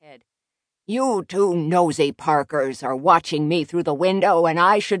You two nosy Parkers are watching me through the window and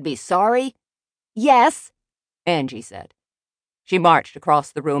I should be sorry? Yes, Angie said. She marched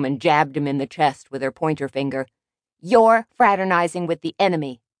across the room and jabbed him in the chest with her pointer finger. You're fraternizing with the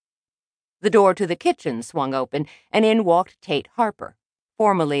enemy. The door to the kitchen swung open, and in walked Tate Harper,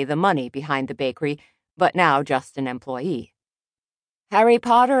 formerly the money behind the bakery, but now just an employee. Harry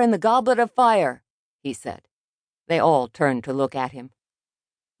Potter and the Goblet of Fire, he said. They all turned to look at him.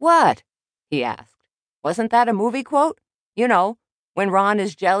 What? He asked. Wasn't that a movie quote? You know, when Ron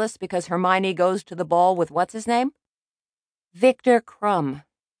is jealous because Hermione goes to the ball with what's-his-name? Victor Crumb,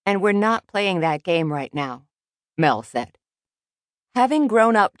 and we're not playing that game right now, Mel said. Having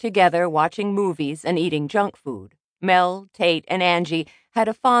grown up together watching movies and eating junk food, Mel, Tate, and Angie had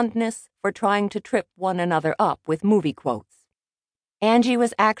a fondness for trying to trip one another up with movie quotes. Angie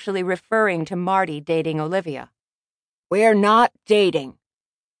was actually referring to Marty dating Olivia. We're not dating,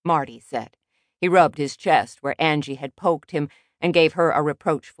 Marty said. He rubbed his chest where Angie had poked him and gave her a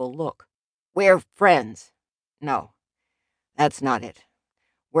reproachful look. We're friends. No, that's not it.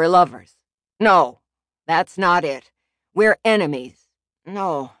 We're lovers. No, that's not it. We're enemies.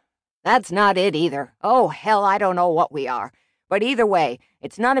 No, that's not it either. Oh, hell, I don't know what we are. But either way,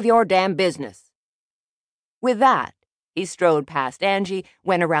 it's none of your damn business. With that, he strode past Angie,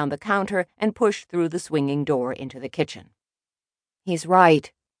 went around the counter, and pushed through the swinging door into the kitchen. He's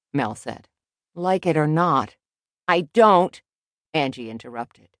right, Mel said. Like it or not. I don't, Angie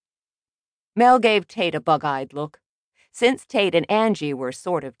interrupted. Mel gave Tate a bug-eyed look. Since Tate and Angie were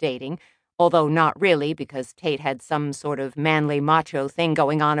sort of dating, although not really because Tate had some sort of manly macho thing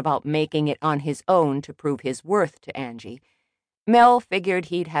going on about making it on his own to prove his worth to Angie, Mel figured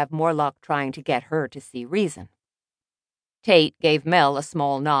he'd have more luck trying to get her to see reason. Tate gave Mel a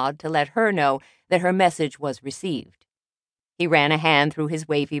small nod to let her know that her message was received. He ran a hand through his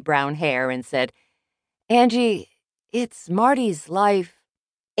wavy brown hair and said, Angie, it's Marty's life.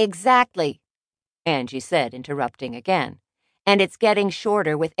 Exactly, Angie said, interrupting again. And it's getting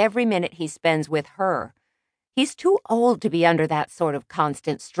shorter with every minute he spends with her. He's too old to be under that sort of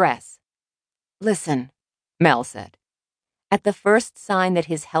constant stress. Listen, Mel said. At the first sign that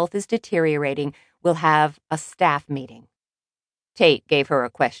his health is deteriorating, we'll have a staff meeting. Tate gave her a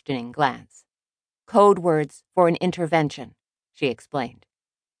questioning glance. Code words for an intervention, she explained.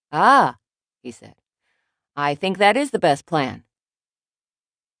 Ah, he said. I think that is the best plan.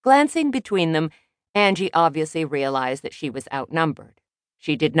 Glancing between them, Angie obviously realized that she was outnumbered.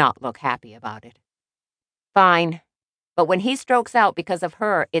 She did not look happy about it. Fine, but when he strokes out because of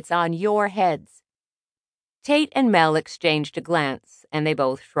her, it's on your heads. Tate and Mel exchanged a glance, and they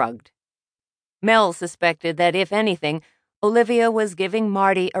both shrugged. Mel suspected that, if anything, Olivia was giving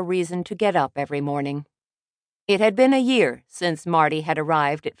Marty a reason to get up every morning. It had been a year since Marty had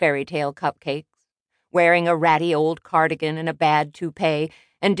arrived at Fairy Tale Cupcakes, wearing a ratty old cardigan and a bad toupee,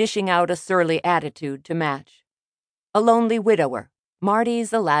 and dishing out a surly attitude to match. A lonely widower, Marty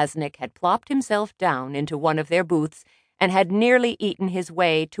Zelaznik had plopped himself down into one of their booths and had nearly eaten his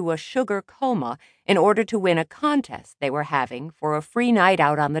way to a sugar coma in order to win a contest they were having for a free night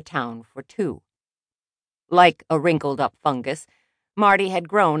out on the town for two. Like a wrinkled-up fungus, Marty had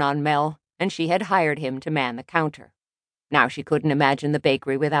grown on Mel, and she had hired him to man the counter. Now she couldn't imagine the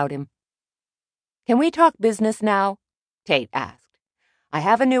bakery without him. Can we talk business now? Tate asked. I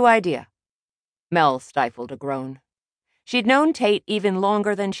have a new idea. Mel stifled a groan. She'd known Tate even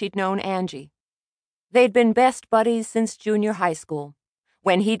longer than she'd known Angie. They'd been best buddies since junior high school,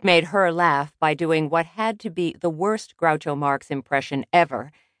 when he'd made her laugh by doing what had to be the worst Groucho Marx impression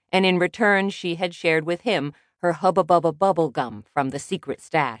ever, and in return she had shared with him her Hubba Bubba bubble gum from the secret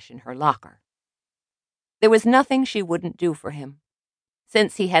stash in her locker. There was nothing she wouldn't do for him.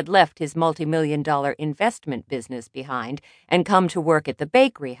 Since he had left his multi-million-dollar investment business behind and come to work at the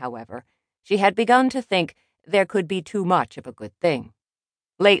bakery, however, she had begun to think there could be too much of a good thing.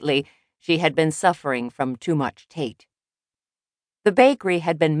 Lately, she had been suffering from too much Tate. The bakery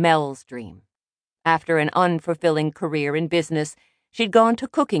had been Mel's dream. After an unfulfilling career in business, she'd gone to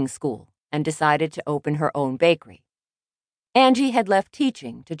cooking school and decided to open her own bakery. Angie had left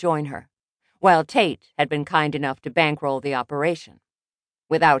teaching to join her, while Tate had been kind enough to bankroll the operation.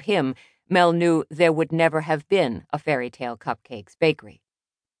 Without him, Mel knew there would never have been a Fairy Tale Cupcakes bakery.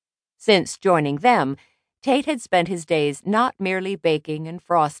 Since joining them, Tate had spent his days not merely baking and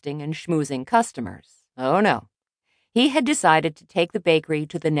frosting and schmoozing customers. Oh, no. He had decided to take the bakery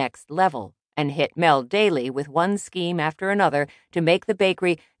to the next level and hit Mel daily with one scheme after another to make the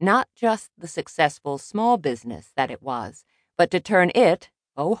bakery not just the successful small business that it was, but to turn it,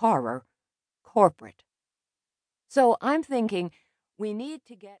 oh horror, corporate. So I'm thinking we need to get